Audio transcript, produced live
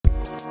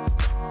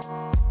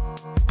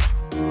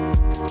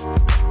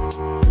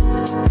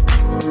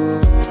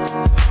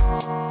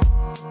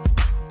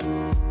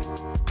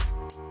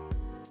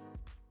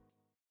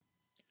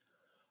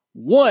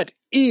What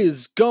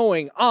is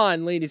going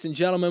on, ladies and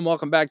gentlemen?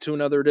 Welcome back to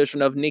another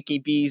edition of Nikki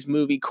B's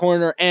Movie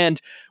Corner,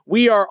 and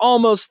we are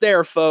almost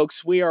there,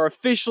 folks. We are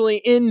officially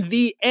in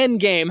the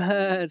end game.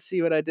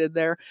 See what I did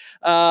there?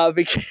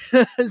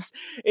 Because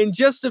in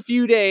just a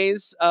few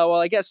days,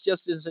 I guess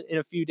just in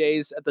a few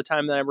days at the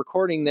time that I'm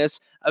recording this,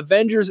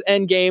 Avengers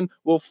Endgame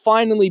will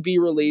finally be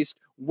released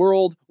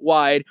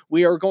worldwide.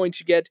 We are going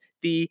to get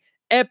the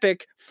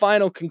epic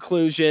final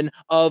conclusion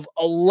of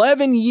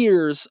 11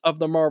 years of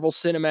the Marvel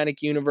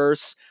Cinematic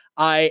Universe.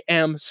 I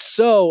am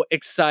so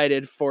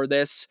excited for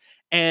this.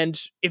 And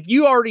if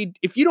you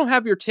don't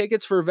have your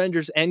tickets for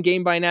Avengers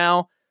Endgame by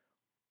now,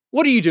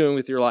 what are you doing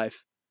with your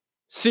life?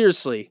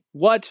 Seriously,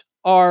 what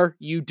are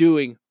you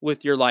doing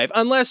with your life?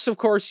 Unless, of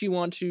course, you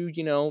want to,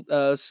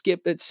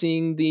 skip it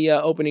seeing the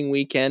opening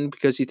weekend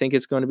because you think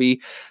it's going to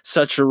be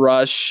such a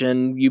rush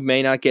and you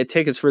may not get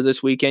tickets for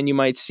this weekend. You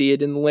might see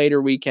it in the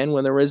later weekend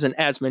when there isn't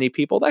as many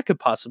people. That could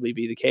possibly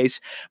be the case.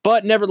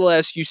 But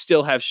nevertheless, you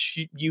still have,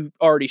 you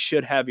already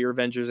should have your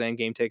Avengers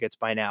Endgame tickets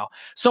by now.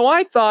 So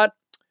I thought,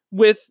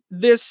 with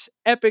this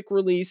epic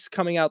release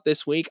coming out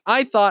this week,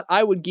 I thought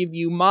I would give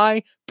you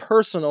my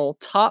personal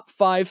top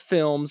 5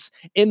 films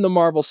in the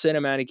Marvel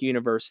Cinematic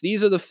Universe.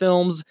 These are the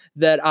films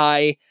that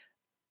I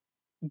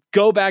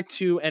go back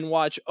to and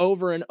watch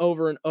over and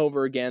over and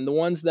over again, the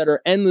ones that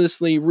are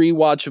endlessly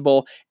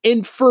rewatchable,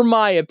 for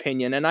my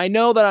opinion. And I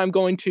know that I'm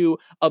going to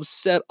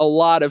upset a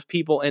lot of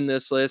people in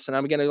this list, and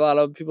I'm getting a lot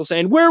of people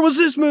saying, where was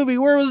this movie?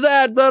 Where was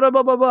that? Blah, blah,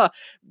 blah, blah, blah.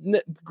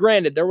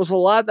 Granted, there was a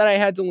lot that I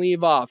had to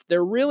leave off.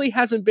 There really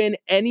hasn't been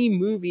any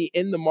movie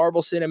in the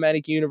Marvel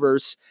Cinematic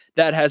Universe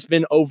that has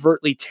been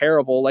overtly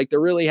terrible. Like, there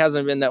really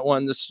hasn't been that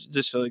one that's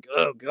just like,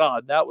 oh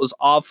God, that was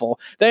awful.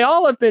 They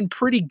all have been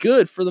pretty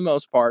good for the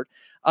most part.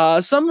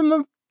 Some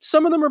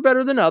of them are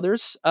better than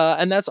others,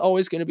 and that's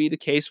always going to be the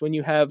case when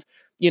you have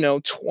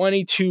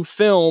 22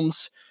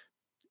 films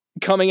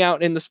coming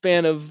out in the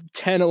span of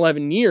 10,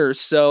 11 years.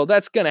 So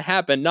that's going to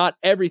happen. Not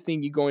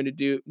everything you're going to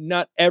do,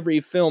 not every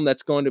film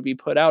that's going to be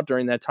put out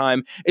during that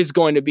time is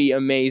going to be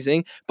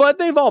amazing, but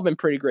they've all been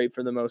pretty great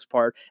for the most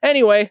part.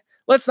 Anyway,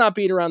 let's not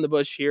beat around the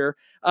bush here.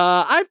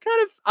 I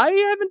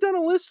haven't done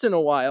a list in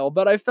a while,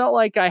 but I felt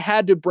like I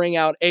had to bring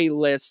out a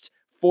list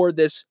for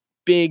this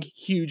big,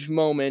 huge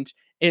moment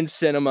in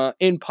cinema,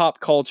 in pop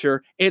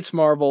culture. It's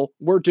Marvel.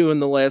 We're doing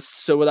the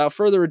list. So without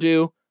further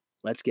ado,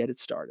 let's get it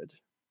started.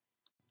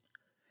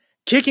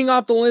 Kicking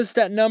off the list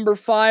at number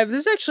 5,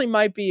 this actually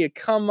might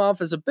come off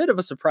as a bit of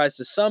a surprise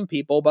to some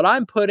people, but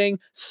I'm putting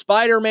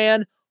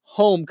Spider-Man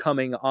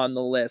Homecoming on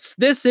the list.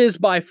 This is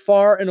by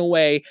far and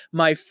away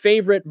my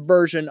favorite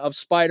version of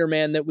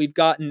Spider-Man that we've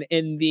gotten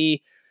in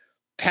the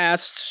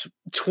past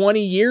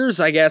 20 years,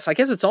 I guess. I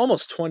guess it's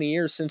almost 20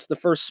 years since the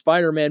first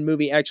Spider-Man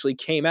movie actually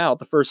came out,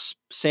 the first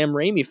Sam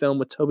Raimi film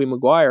with Tobey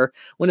Maguire.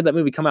 When did that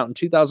movie come out? In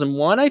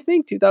 2001, I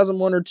think?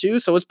 2001 or 2?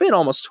 So it's been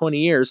almost 20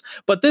 years.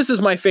 But this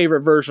is my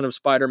favorite version of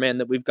Spider-Man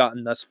that we've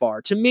gotten thus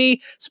far. To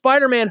me,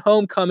 Spider-Man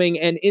Homecoming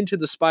and Into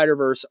the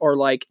Spider-Verse are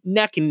like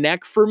neck and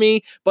neck for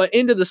me, but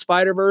Into the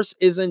Spider-Verse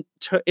isn't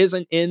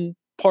in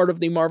part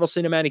of the Marvel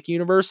Cinematic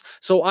Universe,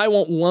 so I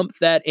won't lump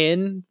that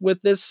in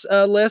with this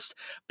list,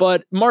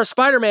 but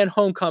Spider-Man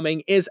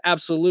Homecoming is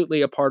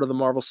absolutely a part of the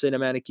Marvel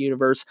Cinematic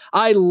Universe.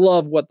 I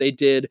love what they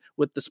did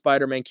with the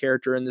Spider-Man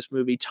character in this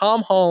movie.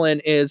 Tom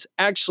Holland is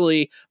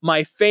actually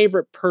my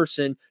favorite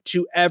person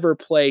to ever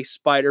play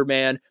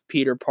Spider-Man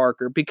Peter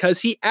Parker,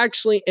 because he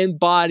actually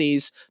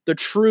embodies the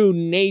true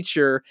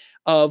nature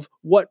of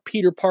what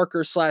Peter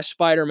Parker /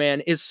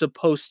 Spider-Man is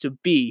supposed to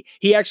be.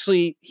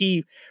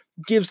 He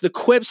gives the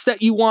quips that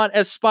you want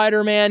as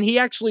Spider-Man. He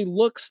actually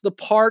looks the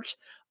part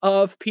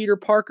of Peter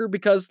Parker,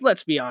 because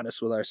let's be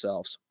honest with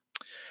ourselves.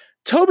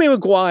 Tobey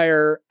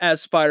Maguire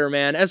as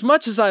Spider-Man, as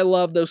much as I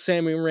love those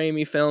Sam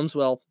Raimi films,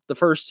 well, the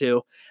first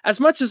two, as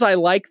much as I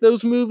like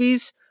those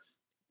movies,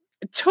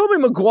 Tobey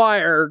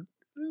Maguire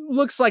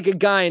looks like a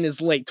guy in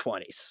his late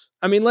 20s.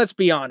 I mean, let's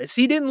be honest.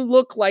 He didn't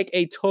look like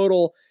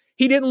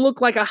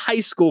a high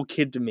school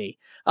kid to me.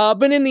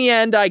 But in the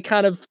end, I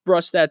kind of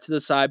brushed that to the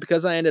side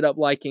because I ended up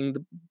liking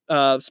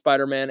the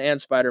Spider-Man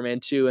and Spider-Man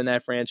 2 in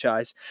that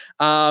franchise.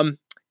 And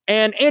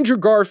Andrew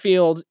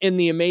Garfield in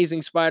the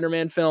Amazing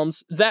Spider-Man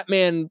films, that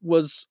man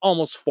was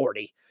almost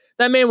 40.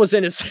 That man was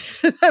in his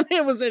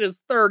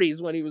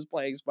 30s when he was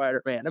playing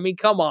Spider-Man. I mean,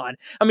 come on.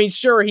 I mean,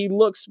 sure, he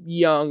looks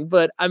young,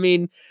 but I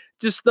mean,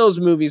 just those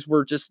movies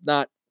were just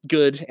not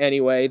good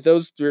anyway.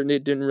 Those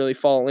didn't really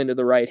fall into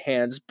the right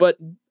hands. But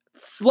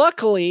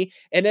luckily,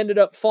 it ended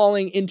up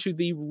falling into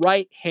the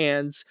right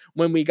hands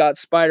when we got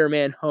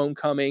Spider-Man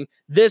Homecoming.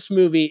 This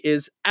movie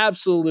is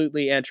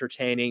absolutely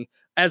entertaining.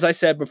 As I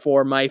said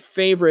before, my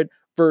favorite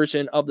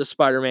version of the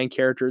Spider-Man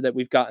character that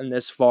we've gotten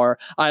this far.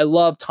 I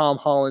love Tom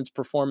Holland's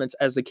performance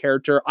as the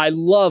character. I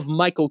love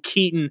Michael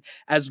Keaton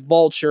as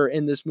Vulture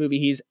in this movie.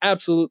 He's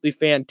absolutely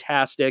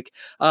fantastic.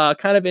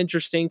 Kind of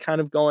interesting,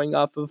 kind of going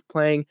off of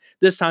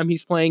this time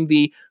he's playing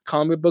the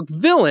comic book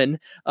villain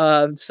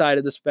side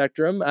of the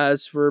spectrum,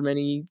 as for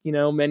many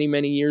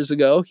years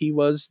ago, he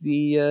was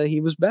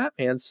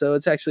Batman. So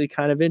it's actually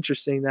kind of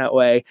interesting that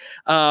way.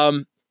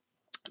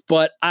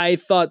 But I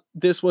thought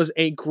this was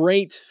a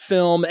great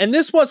film, and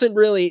this wasn't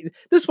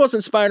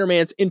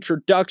Spider-Man's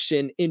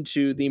introduction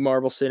into the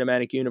Marvel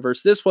Cinematic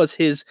Universe. This was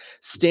his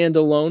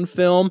standalone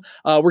film.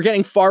 We're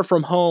getting Far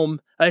From Home,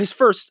 his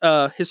first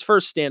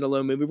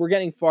standalone movie. We're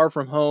getting Far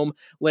From Home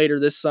later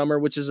this summer,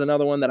 which is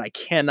another one that I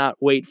cannot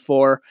wait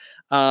for.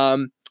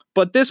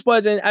 But this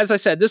wasn't, as I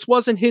said, this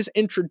wasn't his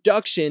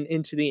introduction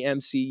into the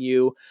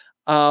MCU.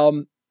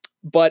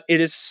 But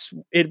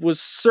it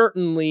was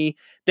certainly,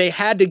 they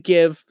had to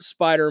give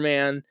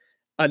Spider-Man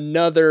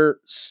another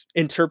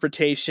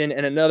interpretation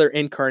and another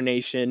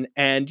incarnation.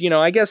 And,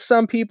 I guess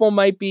some people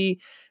might be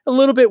a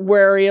little bit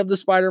wary of the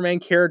Spider-Man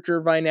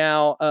character by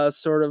now,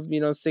 sort of,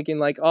 thinking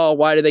like, oh,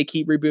 why do they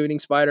keep rebooting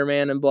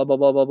Spider-Man and blah, blah,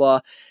 blah, blah, blah.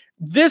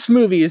 This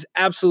movie is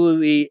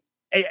absolutely,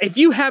 if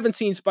you haven't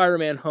seen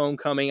Spider-Man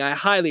Homecoming, I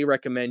highly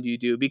recommend you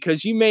do,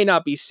 because you may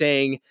not be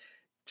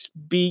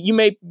you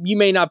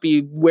may not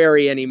be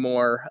wary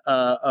anymore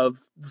of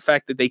the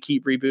fact that they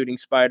keep rebooting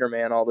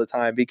Spider-Man all the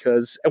time,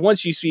 because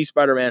once you see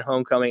Spider-Man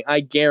Homecoming,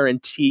 I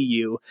guarantee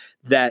you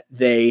that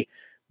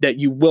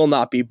you will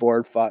not be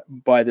bored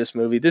by this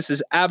movie. This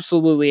is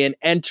absolutely an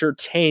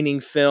entertaining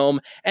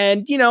film.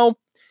 And,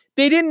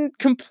 they didn't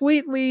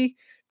completely,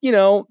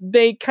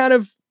 they kind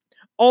of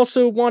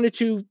also wanted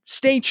to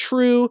stay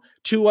true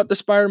to what the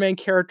Spider-Man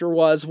character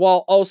was,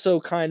 while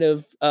also kind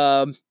of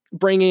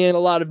bringing in a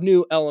lot of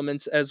new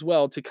elements as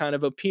well to kind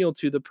of appeal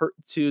to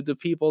the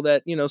people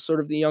that,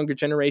 sort of the younger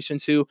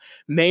generations who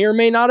may or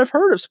may not have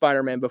heard of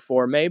Spider-Man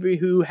before, maybe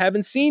who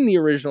haven't seen the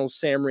original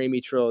Sam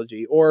Raimi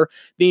trilogy or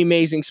the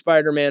Amazing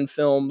Spider-Man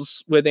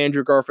films with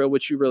Andrew Garfield,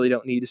 which you really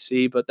don't need to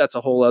see, but that's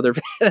a whole other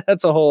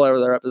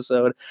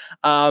episode.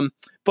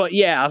 But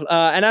yeah,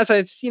 and as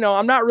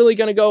I'm not really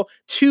going to go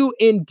too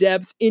in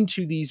depth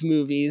into these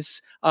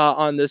movies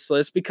on this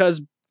list, because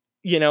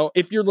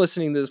if you're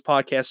listening to this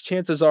podcast,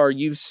 chances are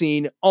you've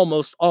seen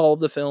almost all of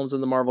the films in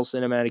the Marvel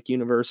Cinematic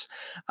Universe.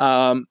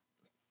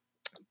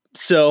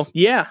 So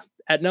yeah,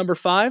 at number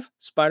 5,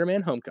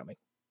 Spider-Man Homecoming.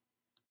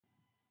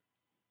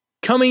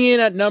 Coming in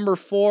at number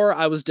 4,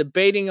 I was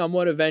debating on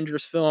what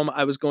Avengers film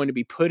I was going to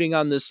be putting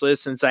on this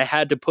list, since I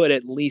had to put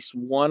at least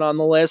one on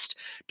the list.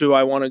 Do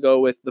I want to go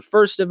with the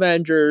first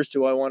Avengers?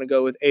 Do I want to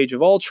go with Age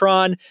of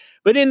Ultron?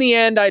 But in the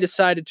end, I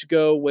decided to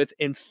go with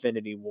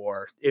Infinity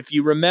War. If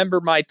you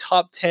remember my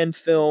top 10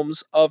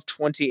 films of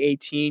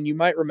 2018, you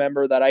might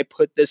remember that I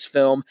put this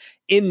film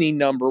in the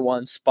number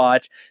 1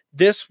 spot.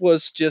 This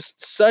was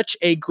just such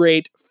a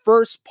great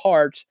first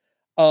part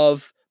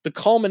of the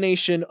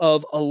culmination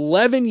of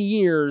 11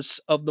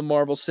 years of the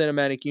Marvel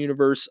Cinematic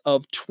Universe,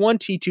 of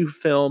 22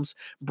 films,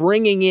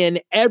 bringing in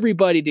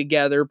everybody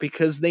together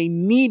because they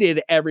needed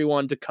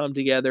everyone to come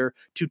together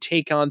to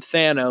take on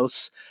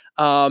Thanos.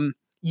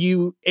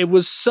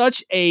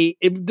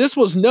 This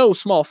was no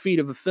small feat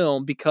of a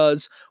film,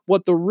 because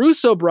what the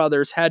Russo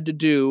brothers had to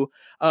do,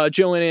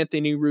 Joe and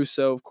Anthony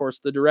Russo, of course,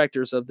 the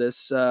directors of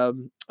this, of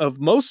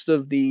most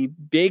of the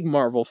big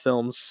Marvel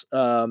films,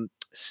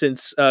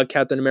 since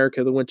Captain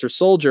America: The Winter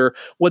Soldier,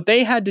 what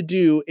they had to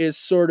do is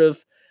sort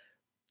of,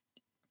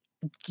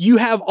 you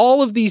have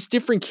all of these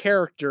different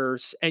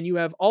characters and you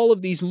have all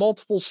of these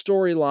multiple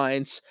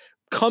storylines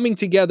coming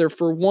together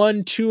for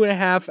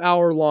 1.5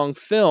 hour long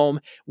film,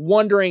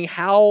 wondering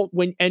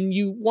and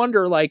you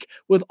wonder, like,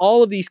 with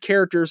all of these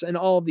characters and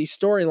all of these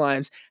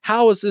storylines,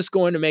 how is this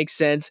going to make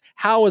sense?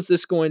 How is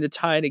this going to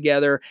tie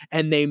together?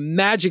 And they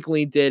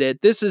magically did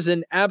it. This is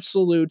an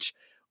absolute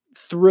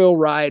thrill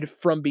ride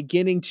from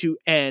beginning to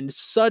end,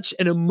 such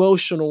an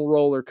emotional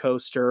roller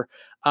coaster.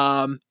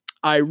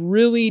 I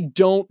really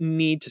don't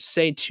need to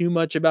say too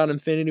much about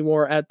Infinity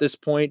War at this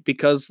point,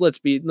 because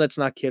let's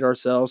not kid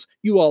ourselves.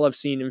 You all have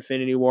seen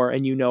Infinity War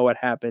and you know what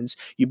happens.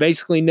 You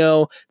basically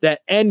know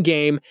that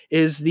Endgame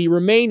is the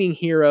remaining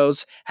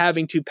heroes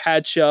having to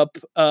patch up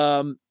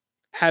the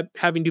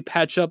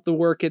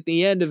work at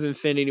the end of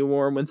Infinity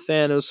War, when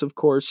Thanos, of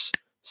course,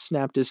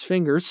 snapped his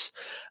fingers.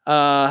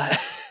 And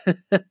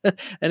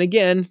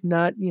again,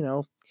 not,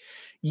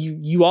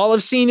 you all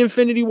have seen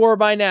Infinity War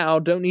by now.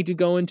 Don't need to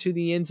go into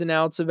the ins and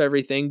outs of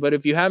everything. But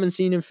if you haven't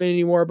seen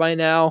Infinity War by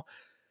now,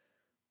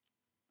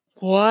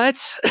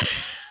 what?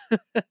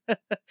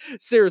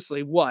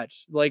 Seriously, what?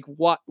 Like,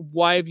 what?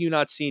 Why have you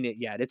not seen it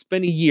yet? It's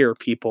been a year,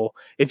 people.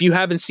 If you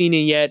haven't seen it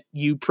yet,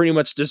 you pretty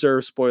much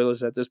deserve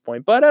spoilers at this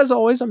point. But as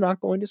always, I'm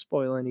not going to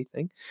spoil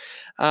anything,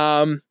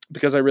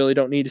 because I really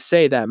don't need to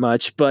say that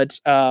much. But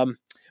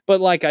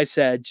like I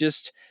said,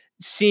 just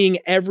seeing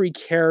every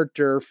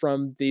character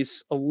from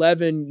this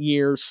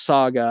 11-year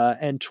saga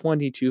and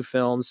 22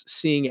 films,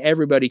 seeing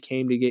everybody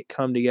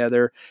come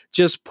together,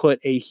 just put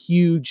a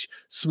huge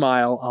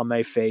smile on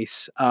my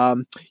face.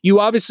 You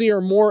obviously are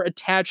more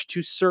attached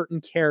to certain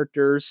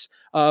characters,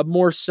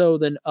 more so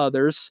than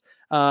others.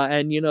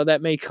 And,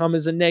 that may come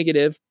as a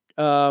negative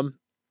on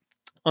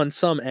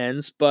some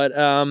ends, but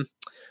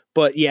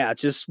yeah,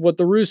 just what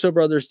the Russo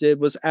brothers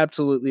did was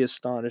absolutely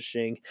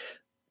astonishing.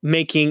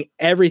 Making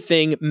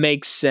everything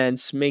make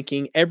sense,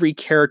 making every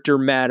character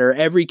matter.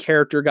 Every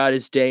character got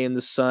his day in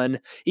the sun,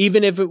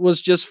 even if it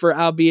was just for,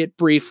 albeit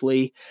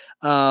briefly.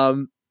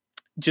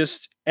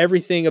 just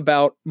everything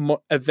about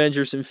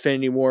Avengers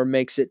Infinity War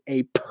makes it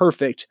a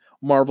perfect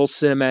Marvel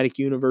Cinematic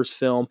Universe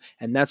film,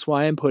 and that's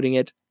why I'm putting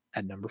it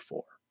at number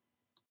 4.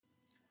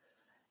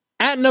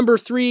 At number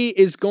 3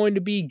 is going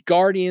to be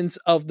Guardians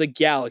of the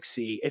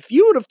Galaxy. If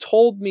you would have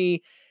told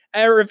me,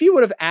 or if you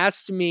would have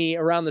asked me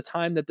around the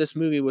time that this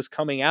movie was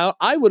coming out,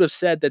 I would have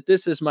said that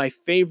this is my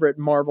favorite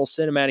Marvel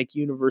Cinematic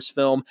Universe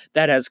film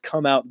that has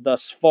come out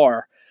thus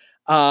far.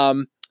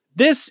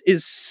 This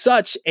is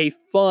such a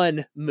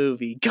fun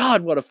movie.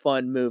 God, what a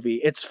fun movie.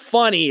 It's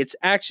funny, it's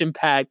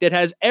action-packed, it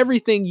has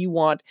everything you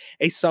want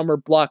a summer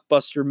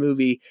blockbuster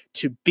movie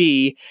to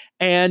be.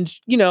 And,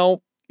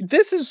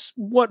 this is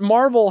what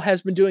Marvel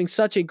has been doing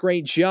such a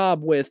great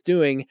job with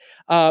doing.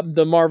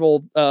 The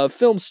Marvel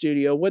Film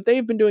Studio, what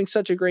they've been doing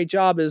such a great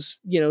job is,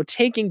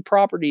 taking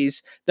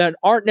properties that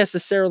aren't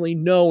necessarily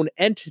known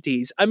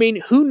entities. I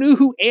mean, who knew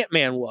who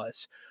Ant-Man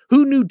was?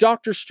 Who knew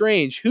Doctor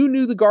Strange? Who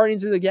knew the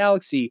Guardians of the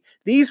Galaxy?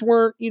 These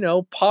weren't,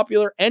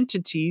 popular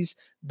entities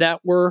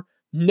that were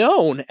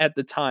known at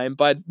the time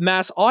by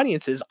mass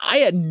audiences. I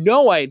had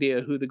no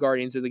idea who the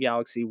Guardians of the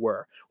Galaxy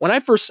were.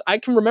 I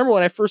can remember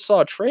when I first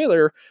saw a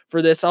trailer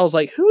for this, I was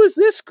like, who is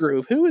this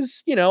group? Who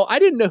is, I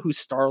didn't know who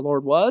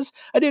Star-Lord was.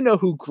 I didn't know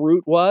who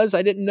Groot was.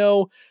 I didn't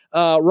know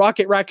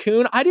Rocket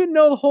Raccoon. I didn't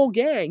know the whole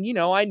gang.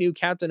 I knew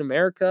Captain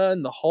America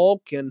and the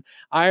Hulk and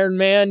Iron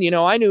Man.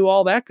 I knew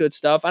all that good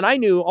stuff. And I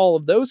knew all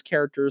of those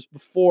characters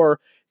before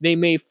they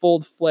made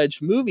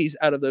full-fledged movies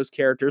out of those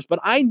characters, but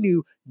I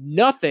knew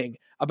nothing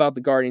about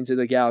the Guardians of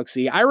the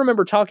Galaxy. I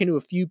remember talking to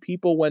a few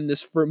people when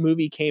this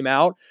movie came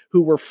out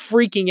who were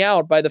freaking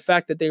out by the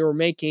fact that they were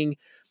making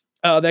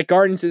that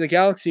Guardians of the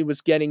Galaxy was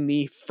getting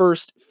the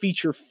first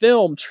feature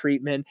film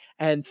treatment,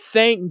 and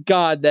thank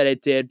God that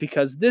it did,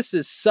 because this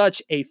is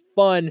such a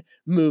fun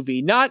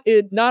movie. Not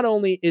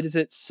only is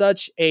it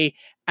such a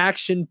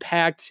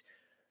action-packed,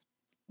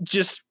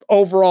 just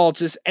overall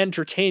just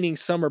entertaining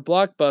summer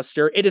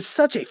blockbuster, it is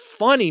such a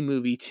funny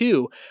movie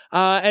too.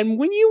 And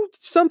when you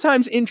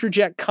sometimes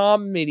interject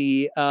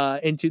comedy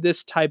into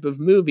this type of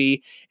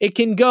movie, it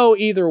can go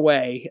either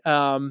way.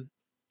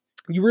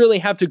 You really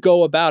have to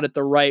go about it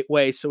the right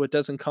way so it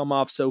doesn't come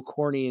off so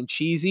corny and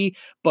cheesy.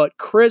 But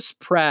Chris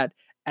Pratt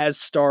as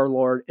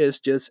Star-Lord is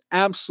just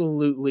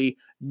absolutely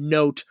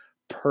note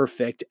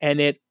perfect, and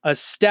it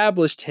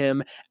established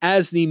him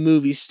as the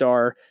movie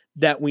star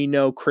that we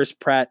know Chris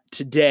Pratt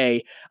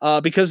today,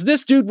 because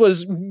this dude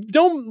was,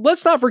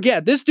 let's not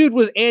forget, this dude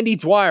was Andy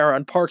Dwyer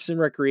on Parks and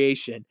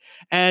Recreation.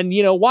 And,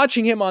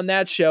 watching him on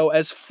that show,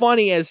 as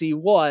funny as he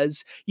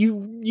was,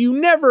 you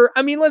never,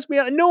 I mean, let's be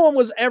honest, no one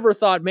was ever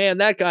thought, man,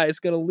 that guy is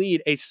going to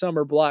lead a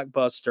summer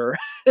blockbuster.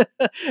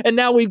 And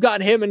now we've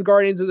got him in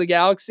Guardians of the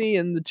Galaxy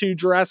and the 2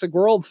 Jurassic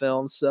World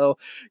films. So,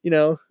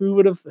 who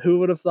would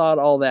have thought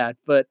all that?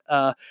 But,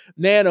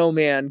 man, oh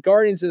man,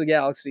 Guardians of the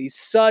Galaxy,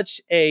 such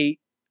a,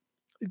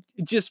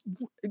 just,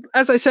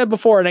 as I said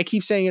before, and I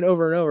keep saying it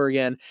over and over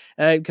again,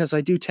 because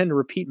I do tend to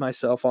repeat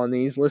myself on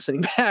these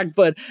listening back,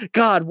 but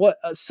God, what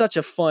such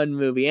a fun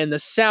movie. And the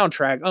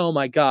soundtrack, oh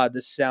my God, the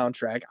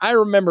soundtrack. I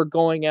remember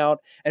going out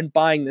and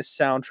buying this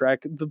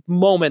soundtrack the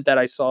moment that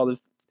I saw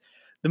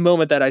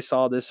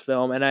this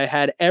film, and I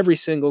had every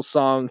single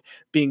song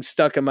being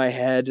stuck in my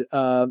head,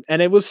 and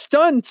it was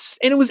done,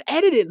 and it was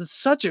edited in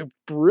such a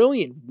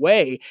brilliant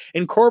way,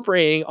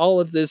 incorporating all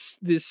of this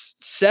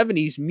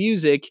 70s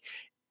music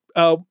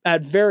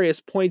at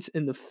various points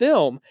in the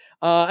film.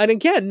 And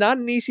again, not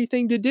an easy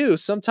thing to do.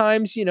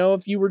 Sometimes,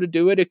 if you were to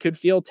do it, it could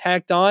feel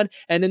tacked on.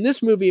 And in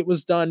this movie, it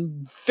was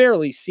done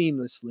fairly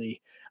seamlessly.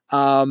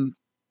 And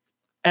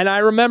I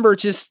remember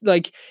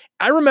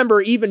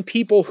even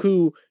people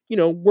who,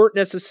 weren't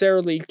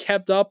necessarily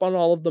kept up on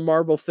all of the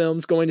Marvel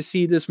films going to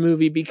see this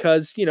movie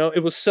because,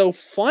 it was so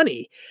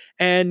funny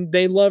and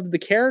they loved the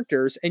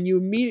characters, and you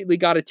immediately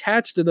got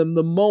attached to them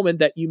the moment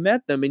that you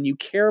met them, and you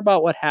care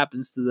about what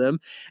happens to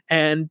them.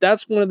 And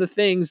that's one of the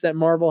things that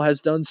Marvel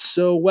has done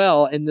so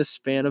well in this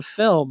span of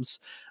films.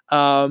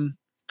 The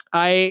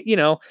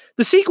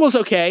sequel's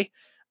okay.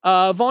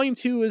 Volume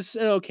 2 is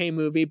an okay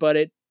movie, but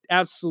it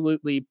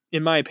absolutely,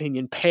 in my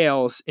opinion,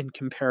 pales in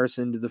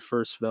comparison to the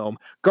first film.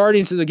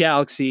 Guardians of the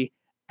Galaxy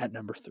at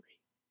number 3.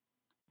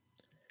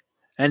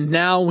 And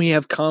now we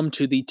have come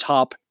to the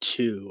top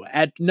 2.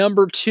 At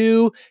number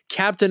 2,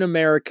 Captain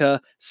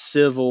America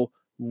Civil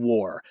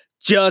War.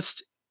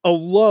 Just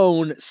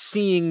alone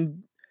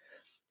seeing,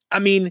 I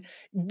mean,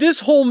 this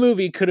whole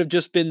movie could have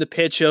just been the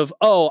pitch of,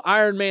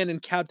 Iron Man and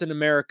Captain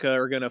America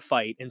are going to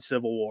fight in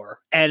Civil War.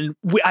 And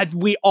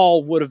we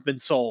all would have been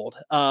sold,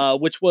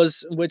 which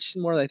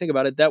more than I think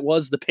about it, that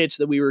was the pitch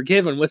that we were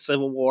given with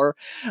Civil War.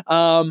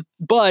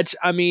 But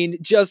I mean,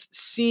 just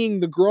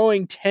seeing the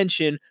growing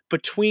tension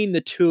between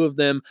the two of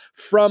them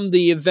from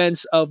the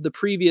events of the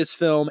previous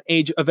film,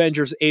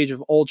 Avengers Age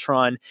of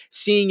Ultron,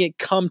 seeing it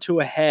come to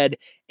a head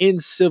in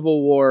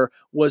Civil War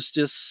was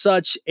just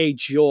such a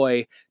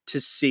joy to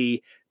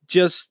see.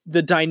 Just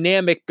the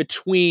dynamic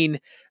between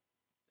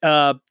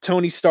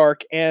Tony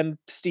Stark and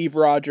Steve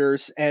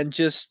Rogers, and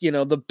just,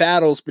 the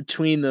battles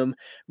between them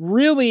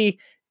really,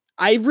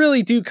 I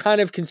really do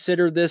kind of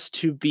consider this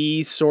to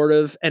be sort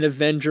of an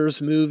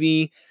Avengers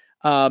movie.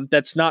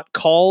 That's not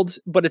called,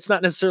 but it's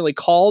not necessarily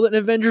called an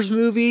Avengers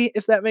movie,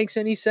 if that makes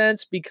any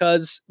sense,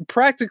 because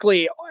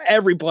practically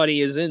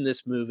everybody is in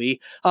this movie.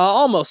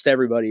 Almost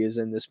everybody is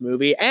in this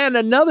movie. And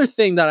another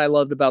thing that I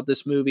loved about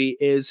this movie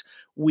is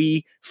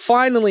we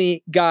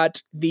finally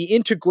got the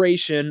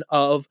integration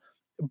of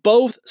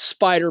both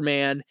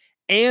Spider-Man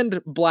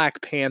and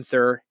Black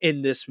Panther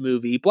in this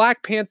movie.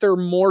 Black Panther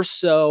more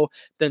so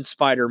than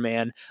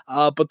Spider-Man,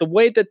 but the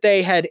way that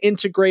they had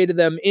integrated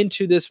them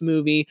into this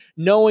movie,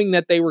 knowing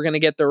that they were going to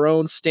get their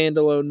own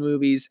standalone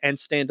movies and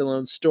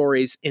standalone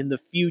stories in the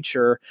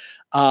future,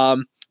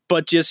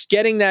 but just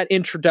getting that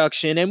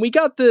introduction, and we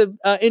got the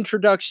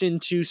introduction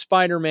to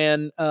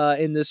Spider-Man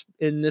in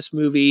this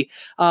movie.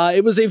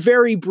 It was a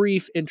very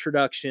brief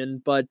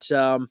introduction, but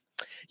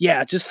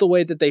yeah, just the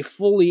way that they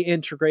fully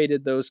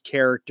integrated those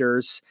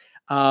characters.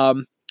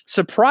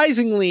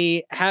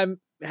 Surprisingly,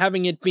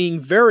 having it being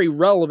very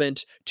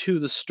relevant to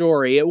the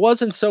story. It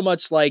wasn't so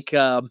much like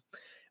a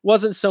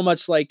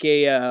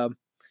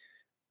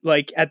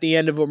like at the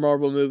end of a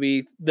Marvel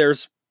movie,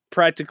 there's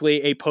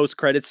practically a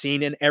post-credit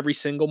scene in every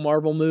single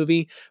Marvel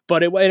movie,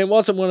 but it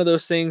wasn't one of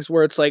those things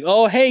where it's like,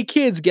 oh, hey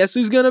kids, guess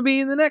who's going to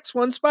be in the next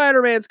one?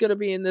 Spider-Man's going to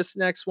be in this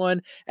next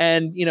one.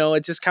 And, you know,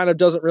 it just kind of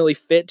doesn't really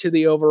fit to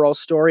the overall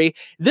story.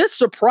 This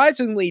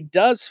surprisingly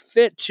does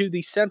fit to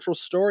the central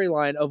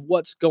storyline of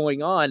what's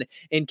going on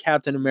in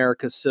Captain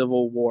America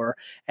Civil War.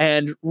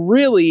 And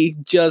really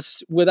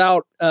just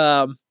without,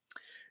 I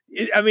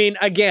mean,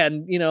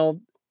 again, you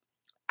know,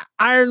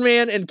 Iron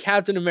Man and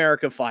Captain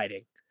America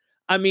fighting.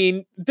 I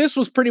mean, this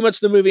was pretty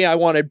much the movie I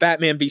wanted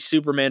Batman v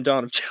Superman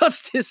Dawn of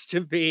Justice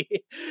to be.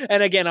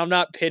 And again, I'm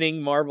not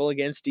pitting Marvel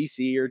against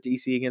DC or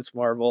DC against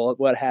Marvel,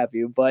 what have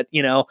you. But,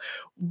 you know,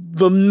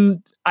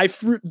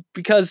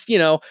 because, you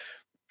know,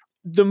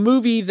 the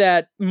movie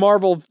that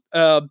Marvel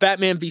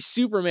Batman v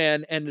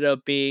Superman ended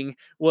up being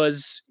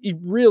was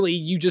really,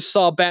 you just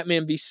saw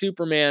Batman v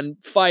Superman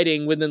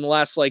fighting within the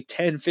last like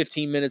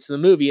 10-15 minutes of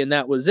the movie, and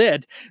that was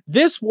it.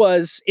 This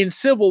was in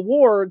Civil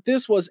War,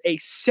 this was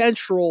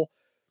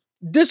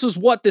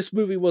what this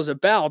movie was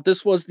about.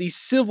 This was the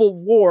civil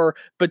war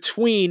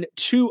between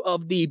two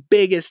of the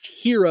biggest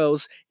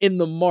heroes in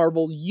the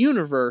Marvel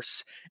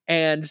universe.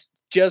 And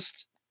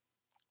just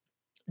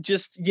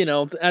you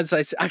know, as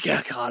I said,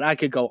 God, I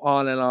could go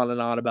on and on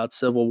and on about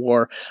Civil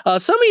War.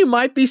 Some of you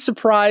might be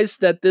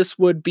surprised that this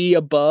would be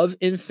above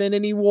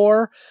Infinity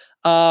War.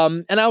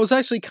 And I was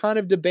actually kind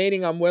of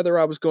debating on whether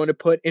I was going to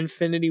put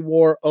Infinity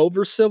War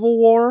over Civil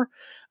War.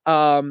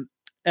 And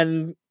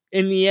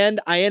in the end,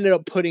 I ended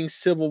up putting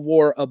Civil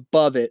War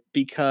above it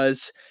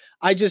because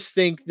I just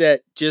think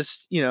that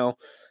just, you know,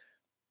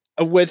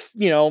 with,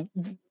 you know,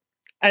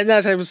 and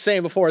as I was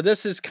saying before,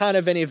 this is kind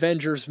of an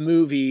Avengers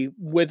movie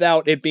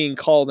without it being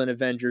called an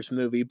Avengers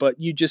movie, but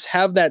you just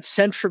have that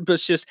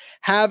just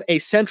have a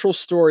central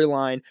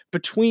storyline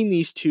between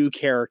these two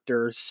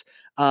characters,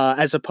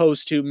 as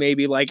opposed to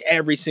maybe like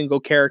every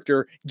single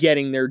character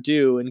getting their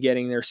due and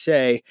getting their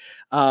say.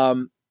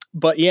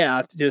 But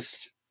yeah,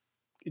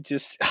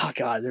 oh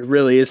God, there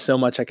really is so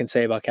much I can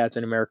say about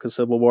Captain America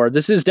Civil War.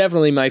 This is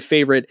definitely my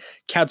favorite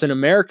Captain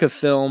America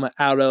film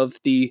out of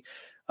the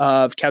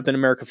Captain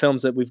America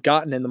films that we've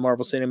gotten in the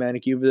Marvel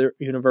Cinematic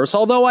Universe.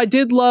 Although I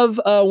did love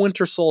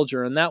Winter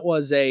Soldier, and that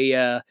was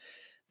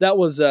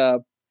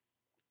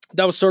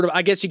sort of,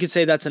 I guess you could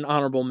say that's an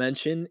honorable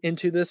mention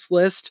into this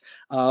list.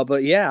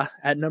 But yeah,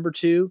 at number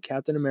 2,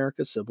 Captain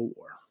America Civil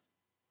War.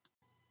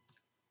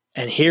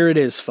 And here it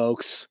is,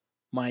 folks.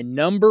 My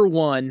number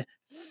 1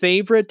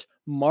 favorite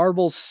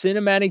Marvel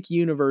Cinematic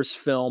Universe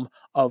film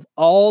of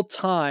all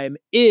time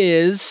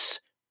is,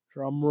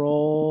 drum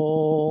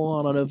roll,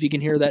 I don't know if you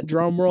can hear that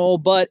drum roll,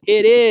 but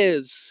it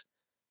is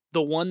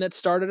the one that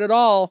started it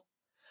all,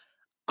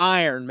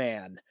 Iron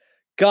Man.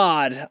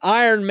 God,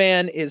 Iron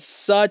Man is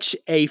such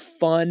a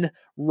fun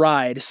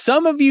ride.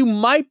 Some of you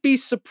might be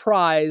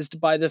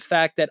surprised by the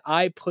fact that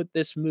I put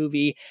this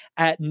movie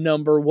at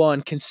number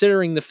 1,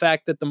 considering the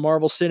fact that the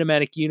Marvel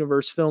Cinematic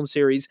Universe film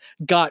series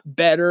got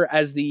better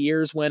as the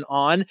years went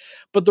on.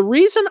 But the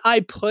reason I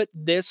put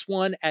this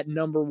one at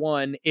number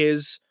 1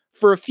 is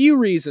for a few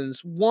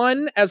reasons.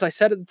 One, as I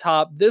said at the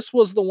top, this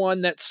was the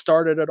one that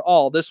started it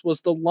all. This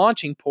was the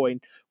launching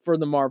point for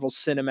the Marvel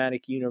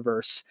Cinematic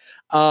Universe.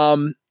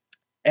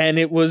 And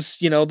it was,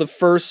 you know, the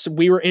first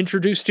we were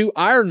introduced to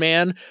Iron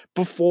Man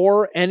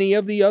before any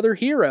of the other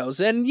heroes.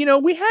 And, you know,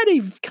 we had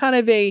a kind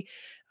of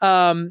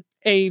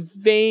a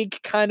vague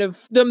kind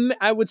of,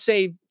 I would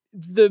say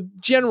the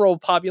general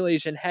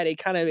population had a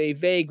kind of a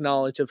vague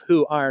knowledge of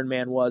who Iron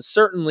Man was.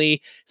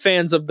 Certainly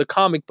fans of the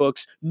comic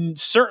books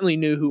certainly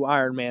knew who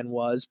Iron Man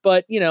was,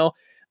 but, you know,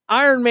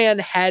 Iron Man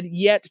had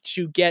yet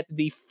to get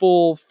the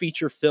full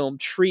feature film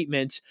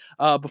treatment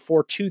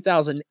before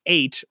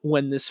 2008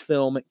 when this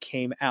film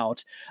came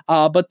out.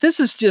 But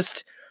this is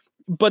just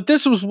but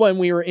this was when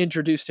we were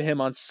introduced to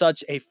him on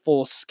such a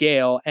full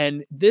scale,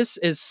 and this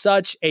is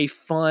such a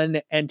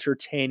fun,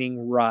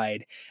 entertaining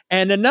ride.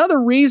 And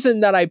another reason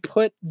that I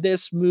put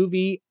this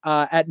movie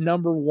at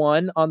number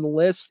one on the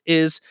list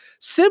is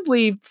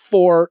simply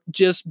for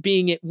just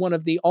being one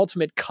of the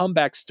ultimate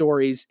comeback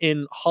stories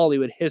in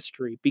Hollywood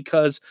history.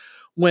 Because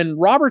when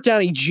Robert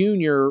Downey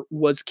Jr.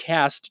 was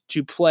cast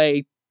to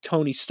play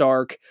Tony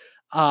Stark,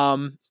 a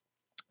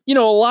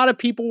lot of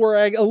people were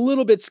a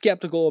little bit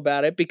skeptical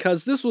about it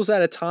because this was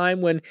at a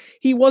time when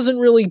he wasn't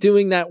really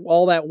doing that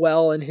all that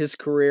well in his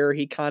career.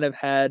 He kind of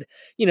had,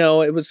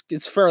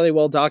 it's fairly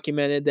well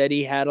documented that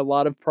he had a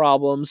lot of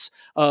problems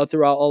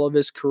throughout all of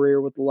his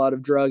career with a lot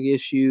of drug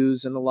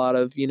issues and a lot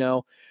of,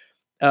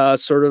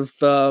 sort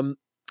of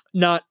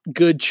not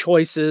good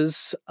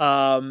choices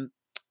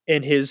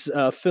in his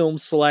film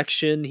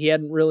selection. He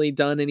hadn't really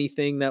done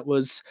anything that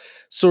was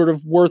sort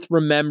of worth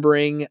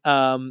remembering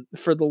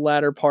for the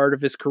latter part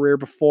of his career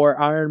before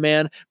Iron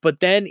Man. But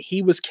then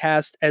he was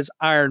cast as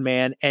Iron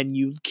Man, and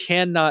you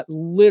cannot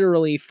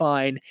literally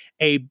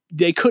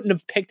they couldn't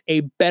have picked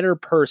a better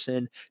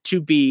person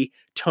to be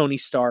Tony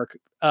Stark.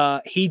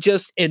 He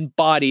just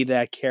embodied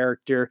that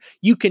character.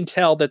 You can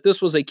tell that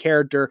this was a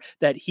character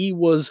that he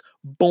was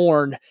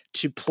born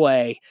to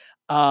play.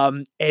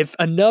 If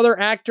another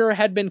actor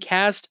had been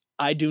cast,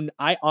 I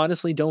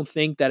honestly don't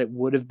think that it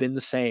would have been the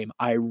same.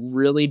 I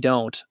really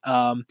don't.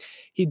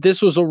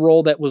 This was a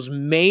role that was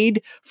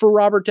made for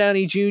Robert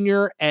Downey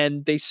Jr.,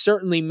 and they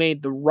certainly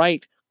made the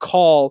right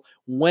call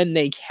when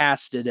they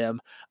casted him.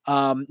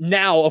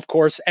 Now, of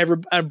course,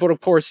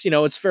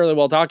 it's fairly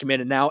well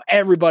documented now.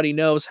 Everybody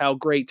knows how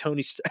great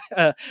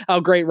how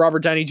great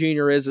Robert Downey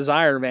Jr. is as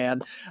Iron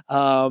Man.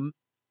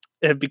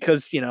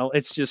 Because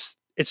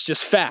it's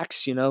just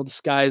facts. The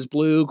sky is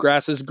blue,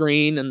 grass is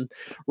green, and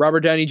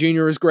Robert Downey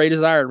Jr. is great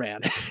as Iron Man.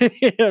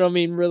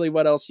 Really,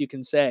 what else you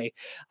can say?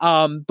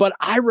 But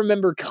I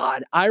remember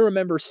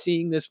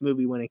seeing this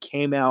movie when it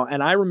came out,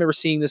 and I remember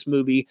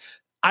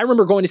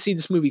going to see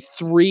this movie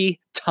 3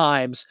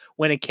 times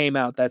when it came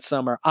out that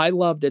summer. I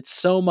loved it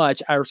so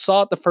much. I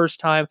saw it the first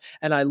time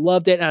and I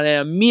loved it, and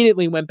I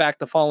immediately went back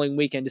the following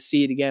weekend to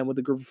see it again with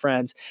a group of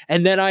friends.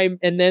 And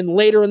then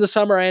later in the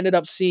summer I ended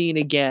up seeing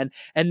it again.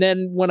 And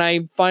then when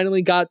I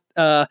finally got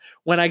Iron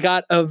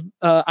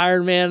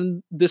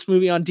Man, this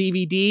movie on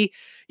DVD.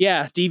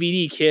 Yeah,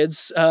 DVD,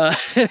 kids.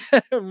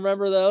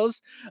 Remember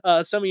those?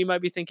 Some of you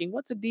might be thinking,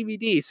 what's a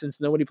DVD,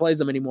 since nobody plays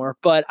them anymore?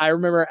 But I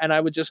remember, and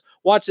I would just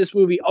watch this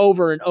movie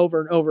over and over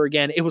and over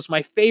again. It was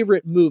my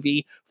favorite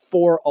movie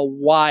for a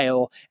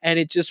while, and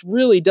it just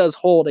really does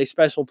hold a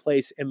special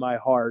place in my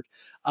heart.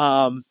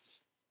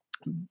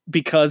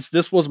 Because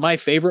this was my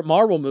favorite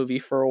Marvel movie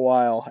for a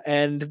while.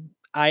 And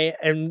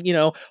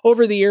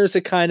over the years,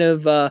 it kind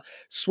of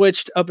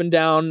switched up and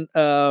down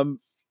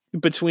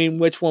between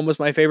which one was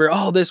my favorite.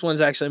 Oh, this one's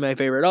actually my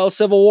favorite. Oh,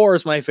 Civil War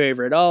is my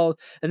favorite. Oh,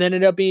 and then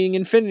ended up being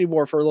Infinity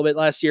War for a little bit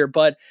last year.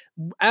 But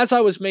as I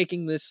was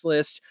making this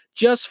list,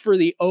 just for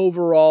the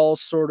overall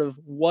sort of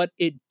what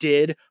it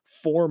did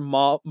for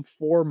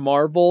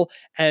Marvel,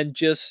 and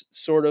just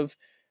sort of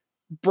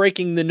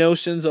breaking the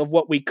notions of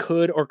what we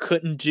could or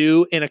couldn't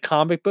do in a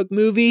comic book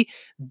movie,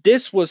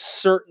 this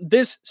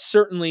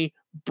certainly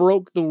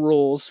broke the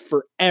rules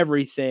for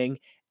everything.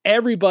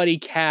 Everybody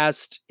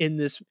in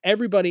this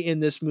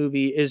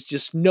movie is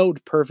just note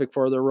perfect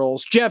for their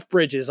roles. Jeff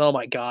Bridges, oh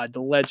my God,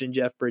 the legend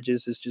Jeff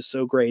Bridges is just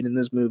so great in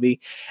this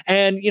movie.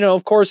 And,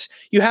 of course,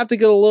 you have to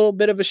give a little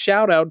bit of a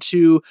shout out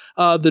to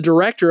the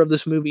director of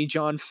this movie,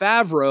 Jon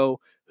Favreau,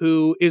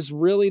 who is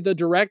really the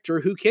director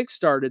who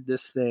kickstarted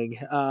this thing.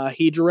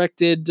 He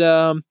directed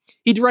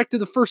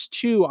the first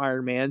 2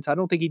 Iron Mans. I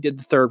don't think he did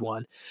the third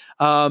one.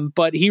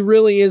 But he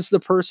really is the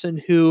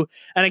person who,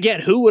 and again,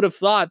 who would have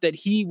thought that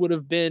he would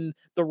have been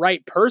the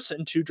right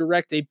person to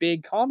direct a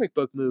big comic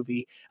book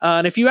movie?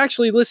 And if you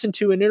actually listen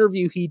to an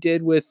interview he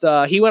did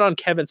he went on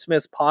Kevin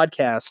Smith's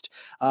podcast,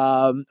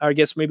 I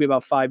guess maybe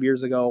about 5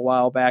 years ago, a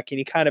while back, and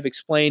he kind of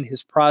explained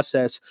his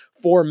process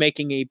for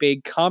making a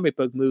big comic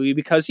book movie,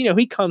 because,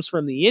 he comes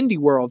from the indie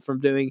world, from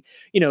doing,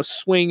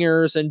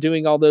 Swingers and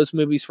doing all those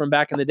movies from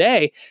back in the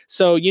day.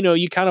 So,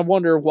 you kind of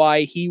wonder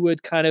why he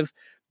would kind of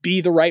be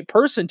the right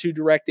person to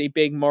direct a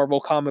big Marvel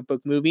comic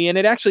book movie. And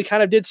it actually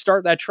kind of did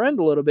start that trend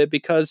a little bit,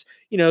 because,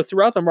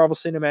 throughout the Marvel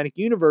Cinematic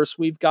Universe,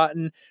 we've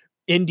gotten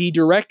indie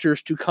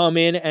directors to come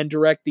in and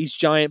direct these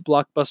giant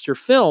blockbuster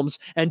films.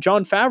 And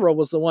Jon Favreau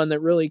was the one that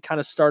really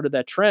kind of started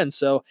that trend.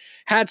 So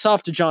hats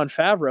off to Jon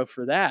Favreau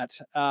for that.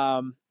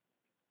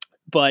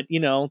 But,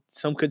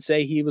 some could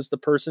say he was the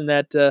person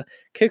that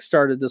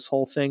kickstarted this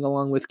whole thing,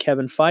 along with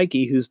Kevin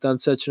Feige, who's done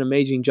such an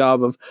amazing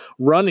job of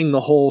running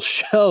the whole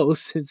show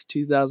since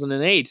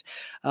 2008.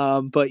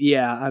 But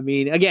yeah,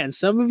 again,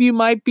 some of you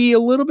might be a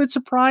little bit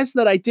surprised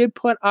that I did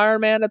put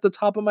Iron Man at the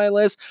top of my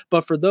list,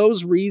 but for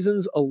those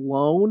reasons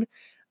alone,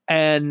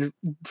 and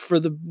for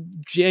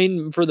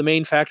the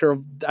main factor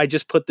of, I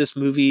just put this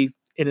movie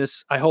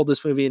I hold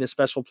this movie in a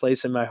special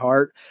place in my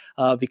heart,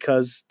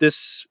 because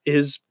this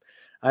is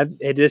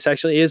This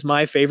actually is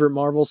my favorite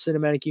Marvel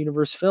Cinematic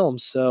Universe film.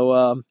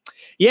 So,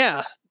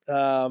 yeah.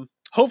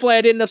 Hopefully,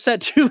 I didn't upset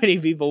too many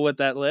people with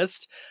that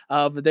list.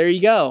 But there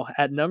you go.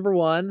 At number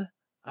 1,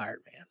 Iron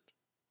Man.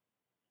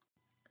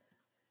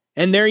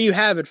 And there you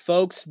have it,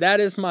 folks. That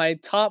is my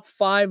top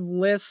 5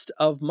 list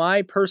of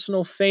my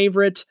personal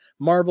favorite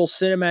Marvel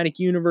Cinematic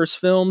Universe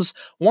films.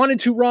 Wanted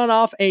to run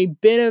off a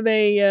bit of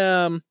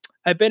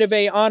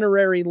a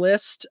honorary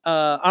list,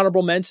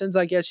 honorable mentions,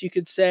 I guess you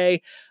could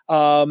say.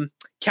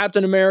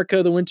 Captain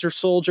America: The Winter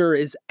Soldier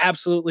is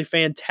absolutely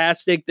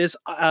fantastic. This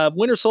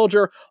Winter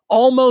Soldier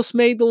almost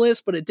made the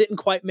list, but it didn't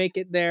quite make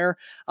it there.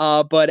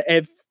 But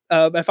if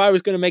I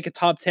was going to make a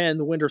top 10,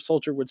 The Winter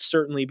Soldier would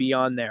certainly be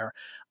on there.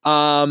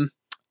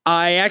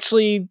 I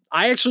actually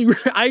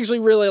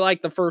really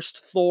like the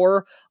first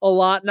Thor a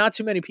lot. Not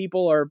too many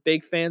people are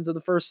big fans of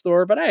the first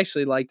Thor, but I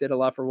actually liked it a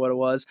lot for what it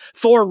was.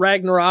 Thor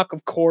Ragnarok,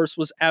 of course,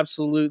 was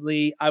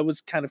absolutely. I was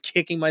kind of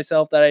kicking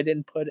myself that I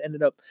didn't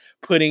ended up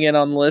putting it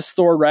on the list.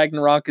 Thor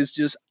Ragnarok is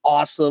just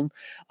awesome.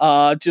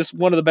 Just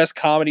one of the best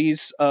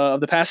comedies of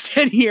the past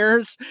 10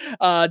 years.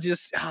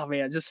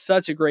 Just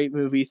such a great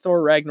movie.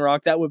 Thor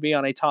Ragnarok, that would be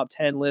on a top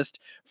 10 list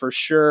for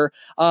sure.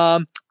 I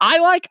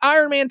like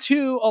Iron Man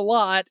 2 a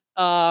lot.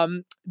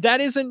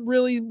 That isn't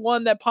really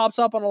one that pops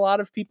up on a lot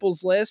of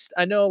people's list.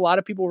 I know a lot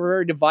of people were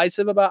very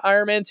divisive about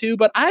Iron Man 2,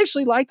 but I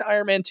actually liked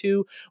Iron Man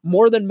 2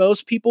 more than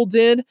most people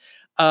did.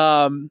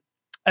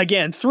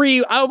 Again,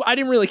 3, I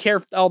didn't really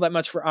care all that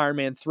much for Iron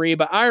Man 3,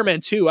 but Iron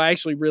Man 2, I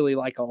actually really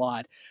like a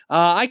lot.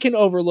 I can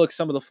overlook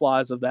some of the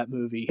flaws of that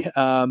movie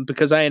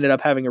because I ended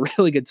up having a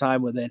really good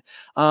time with it.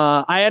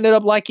 I ended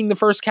up liking the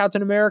first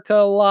Captain America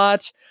a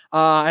lot.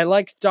 I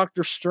liked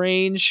Doctor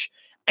Strange.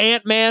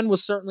 Ant-Man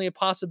was certainly a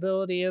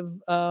possibility of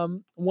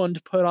one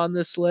to put on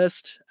this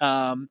list.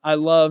 I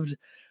loved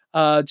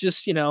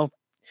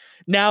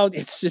now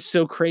it's just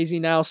so crazy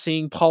now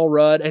seeing Paul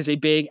Rudd as a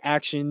big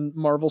action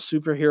Marvel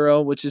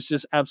superhero, which is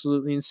just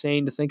absolutely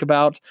insane to think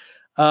about.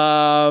 What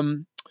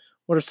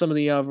are some of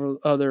the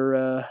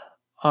other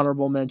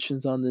honorable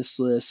mentions on this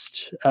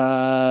list?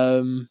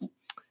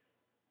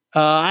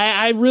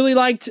 I really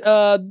liked,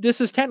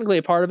 this is technically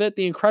a part of it,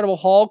 The Incredible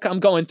Hulk.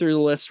 I'm going through the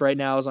list right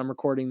now as I'm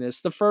recording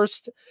this.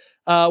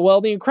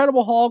 The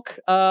Incredible Hulk,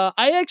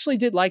 I actually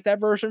did like that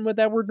version with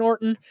Edward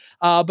Norton,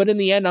 but in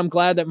the end, I'm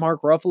glad that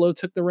Mark Ruffalo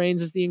took the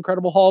reins as The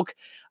Incredible Hulk.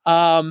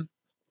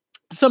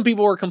 Some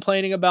people were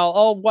complaining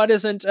about, why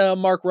doesn't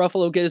Mark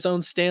Ruffalo get his own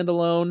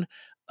standalone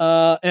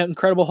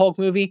Incredible Hulk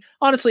movie?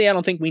 Honestly, I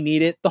don't think we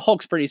need it. The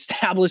Hulk's pretty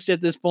established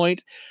at this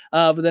point.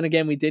 But then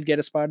again, we did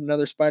get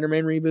another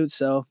Spider-Man reboot,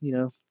 so,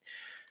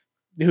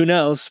 who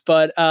knows?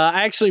 But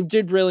I actually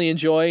did really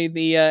enjoy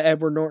the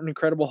Edward Norton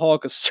Incredible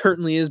Hulk. It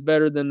certainly is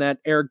better than that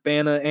Eric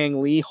Bana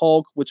Ang Lee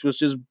Hulk, which was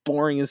just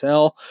boring as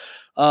hell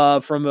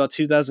from about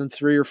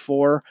 2003 or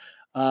 4.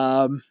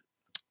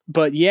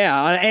 But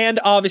yeah, and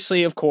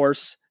obviously, of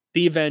course,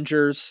 the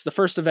Avengers, the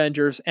first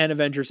Avengers, and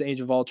Avengers Age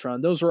of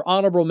Ultron. Those were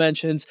honorable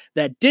mentions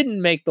that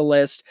didn't make the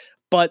list,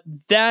 but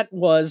that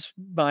was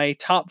my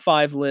top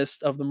 5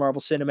 list of the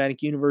Marvel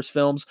Cinematic Universe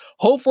films.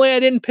 Hopefully, I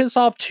didn't piss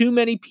off too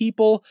many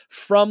people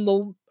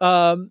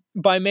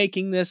by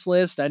making this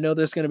list. I know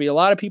there's going to be a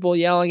lot of people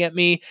yelling at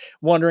me,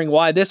 wondering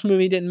why this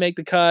movie didn't make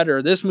the cut,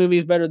 or this movie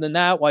is better than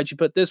that. Why'd you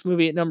put this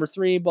movie at number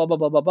 3? Blah, blah,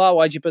 blah, blah, blah.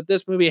 Why'd you put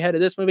this movie ahead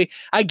of this movie?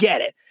 I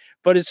get it,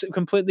 but it's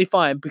completely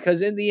fine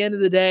because in the end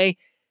of the day,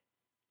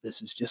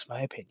 this is just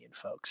my opinion,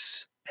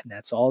 folks. And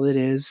that's all it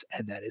is.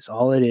 And that is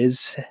all it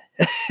is.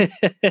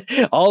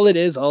 all it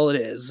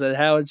is. And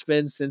how it's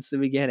been since the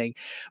beginning.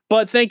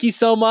 But thank you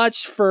so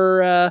much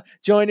for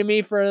joining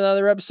me for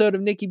another episode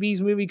of Nikki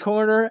B's Movie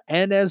Corner.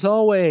 And as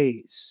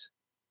always,